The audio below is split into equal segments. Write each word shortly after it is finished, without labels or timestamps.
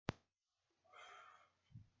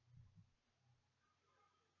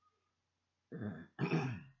Damn,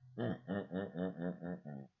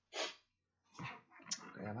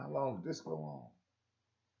 how long did this go on?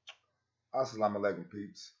 Assalamu alaikum,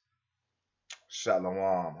 peeps.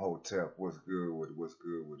 Shalom, Hotep. What's good with it? What's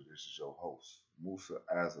good with it? This is your host, Musa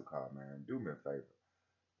Azakar, man. Do me a favor.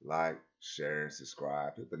 Like, share, and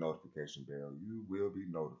subscribe. Hit the notification bell. You will be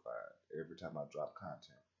notified every time I drop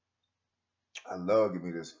content. I love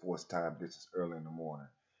giving me this forced time distance early in the morning,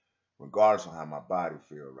 regardless of how my body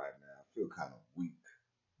feel right now. I feel kind of weak,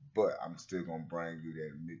 but I'm still going to bring you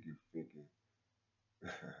that Mickey Ficky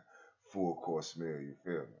full course meal. You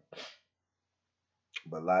feel me?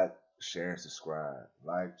 But like, share, and subscribe.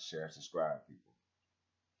 Like, share, and subscribe, people.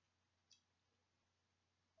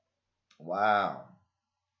 Wow.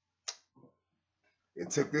 It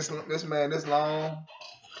took this man this long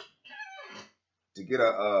to get an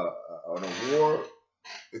award.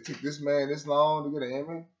 It took this man this long to get an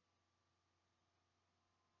Emmy.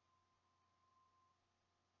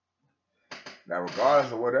 Now,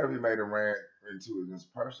 regardless of whatever he made him ran into in his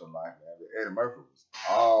personal life, man, Eddie Murphy was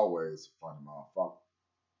always a funny motherfucker.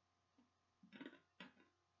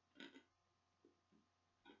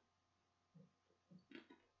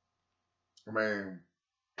 I mean,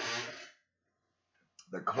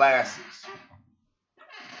 the classics,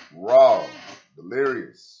 Raw,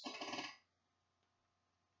 Delirious,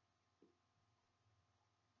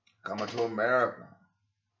 Coming to America,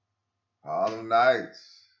 Harlem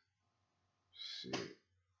Nights, shit,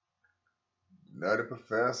 Nutty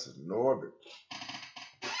Professor, Norbit.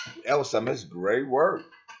 That was some of his great work.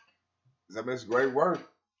 Some of his great work.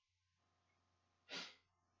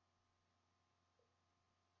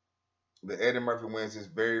 The Eddie Murphy wins his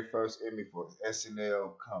very first Emmy for his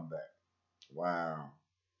SNL comeback. Wow.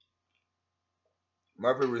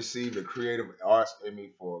 Murphy received a Creative Arts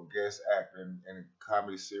Emmy for guest actor in a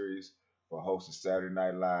comedy series for hosting Saturday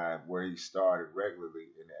Night Live, where he starred regularly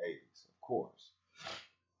in the 80s, of course.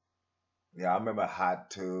 Yeah, I remember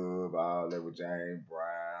Hot Tub, all that with James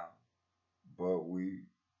Brown, but we,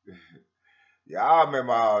 yeah, I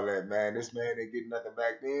remember all that, man. This man didn't get nothing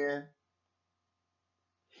back then.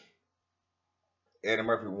 Eddie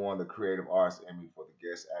Murphy won the Creative Arts Emmy for the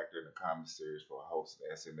guest actor in the comedy series for hosting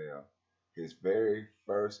SNL, his very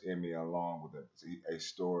first Emmy along with a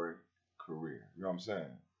storied career. You know what I'm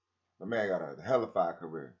saying? The man got a hellified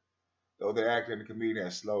career. Though the actor and the comedian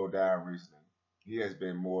has slowed down recently, he has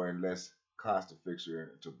been more and less constant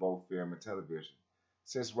fixture to both film and television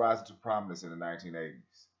since rising to prominence in the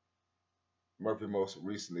 1980s. Murphy most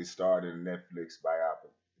recently starred in the Netflix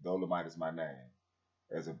biopic Dolomite Is My Name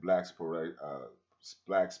as a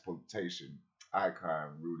blaxploitation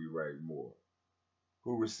icon Rudy Ray Moore,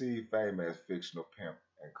 who received fame as fictional pimp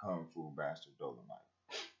and kung fu master Dolomite.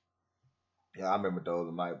 Yeah, I remember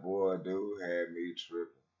Dolomite, boy, dude had me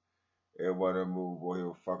tripping. Every one of them movie, boy, he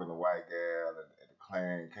was fucking the white girl, and the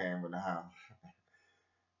clan came in the house.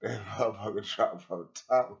 That motherfucker dropped from the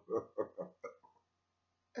top.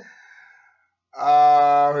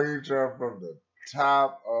 Oh, he jumped from the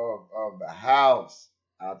top of the house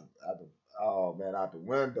oh man, out the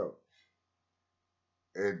window.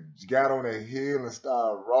 And got on a hill and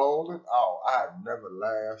started rolling. Oh, I have never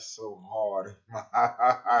laughed so hard in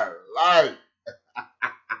my life.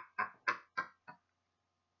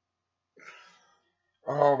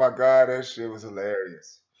 Oh my god, that shit was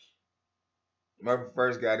hilarious. Murphy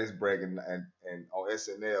first got his break on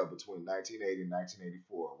SNL between 1980 and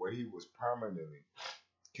 1984, where he was permanently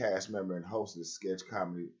cast member and hosted sketch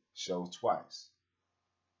comedy shows twice.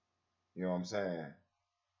 You know what I'm saying?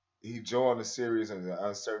 He joined the series in an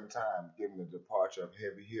uncertain time, given the departure of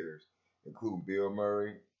heavy hitters, including Bill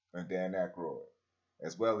Murray and Dan Aykroyd,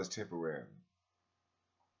 as well as temporarily.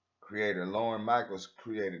 Creator Lorne Michaels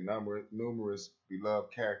created numerous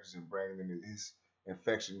beloved characters and bringing them his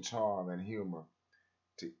infection, charm, and humor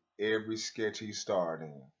to every sketch he starred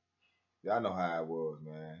in. Y'all know how it was,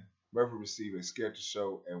 man. Murphy received a sketch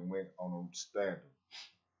show and went on a stand-up.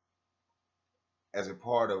 As a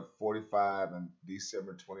part of 45 in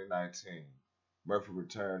December 2019, Murphy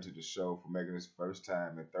returned to the show for making his first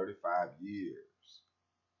time in 35 years.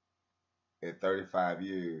 In 35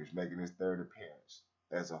 years, making his third appearance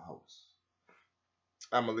as a host.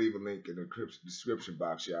 I'm gonna leave a link in the description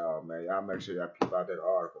box, y'all, man. Y'all make sure y'all peep out that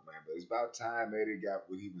article, man. But it's about time Eddie got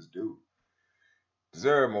what he was due.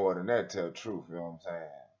 Deserve more than that, tell the truth, you know what I'm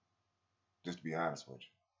saying? Just to be honest with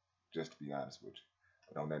you. Just to be honest with you.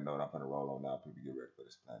 But on that note, I'm gonna roll on now. People get ready for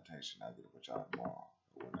this plantation. I'll get it with y'all tomorrow.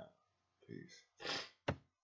 Or whatever. Peace.